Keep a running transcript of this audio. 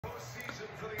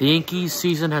The Yankees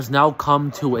season has now come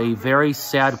to a very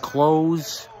sad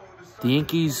close. The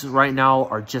Yankees right now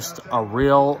are just a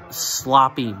real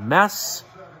sloppy mess.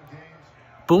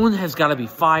 Boone has got to be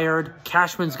fired.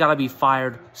 Cashman's got to be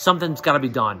fired. Something's got to be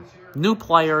done. New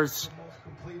players.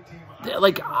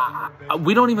 Like,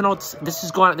 we don't even know what this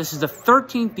is going on. This is the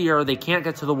 13th year they can't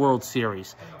get to the World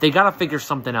Series. They got to figure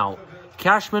something out.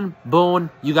 Cashman,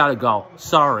 Boone, you got to go.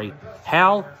 Sorry.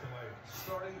 Hal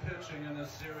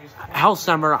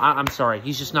Semmer, I'm sorry.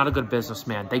 He's just not a good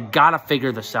businessman. They got to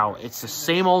figure this out. It's the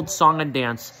same old song and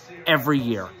dance every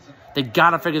year. They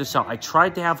got to figure this out. I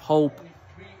tried to have hope.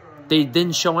 They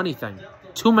didn't show anything.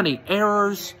 Too many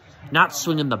errors. Not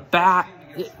swinging the bat.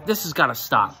 This has got to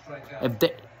stop.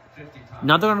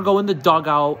 Now they're going to go in the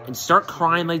dugout and start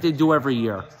crying like they do every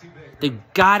year. They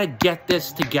got to get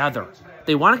this together.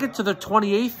 They want to get to the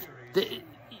 28th.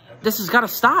 This has got to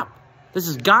stop. This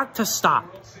has got to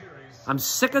stop. I'm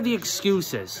sick of the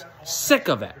excuses. Sick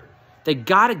of it. They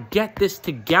got to get this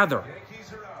together.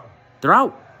 They're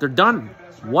out. They're done.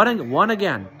 One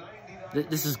again.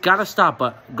 This has got to stop.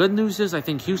 But good news is I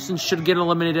think Houston should get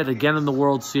eliminated again in the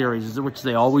World Series, which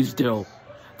they always do.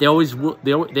 They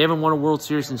haven't won a World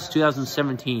Series since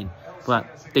 2017, but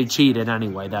they cheated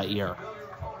anyway that year.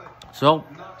 So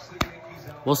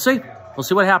we'll see. We'll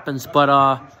see what happens.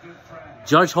 But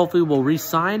Judge hopefully will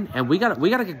re-sign, and we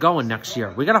gotta get going next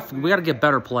year. We gotta get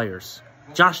better players.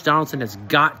 Josh Donaldson has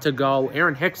got to go.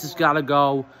 Aaron Hicks has got to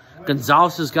go.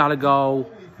 Gonzalez has got to go.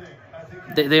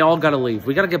 They all got to leave.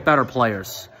 We got to get better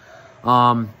players.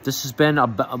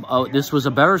 This was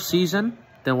a better season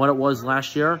than what it was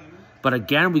last year. But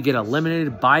again, we get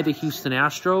eliminated by the Houston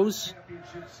Astros.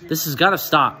 This has got to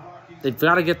stop. They've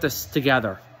got to get this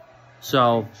together.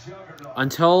 So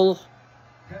Until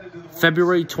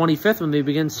February 25th when they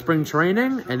begin spring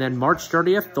training, and then March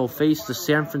 30th they'll face the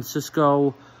San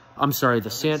Francisco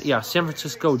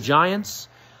Giants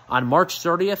on March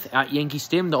 30th at Yankee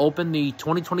Stadium to open the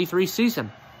 2023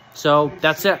 season. So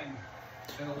that's it.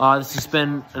 This has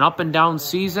been an up and down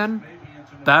season.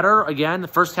 Better, again, the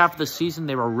first half of the season,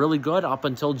 they were really good. Up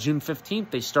until June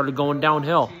 15th, they started going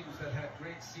downhill.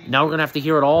 Now we're going to have to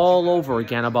hear it all over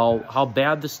again about how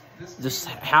bad this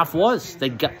half was.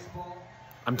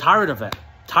 I'm tired of it.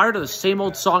 Tired of the same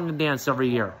old song and dance every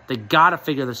year. They got to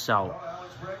figure this out.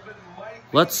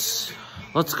 Let's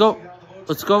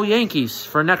go Yankees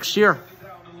for next year.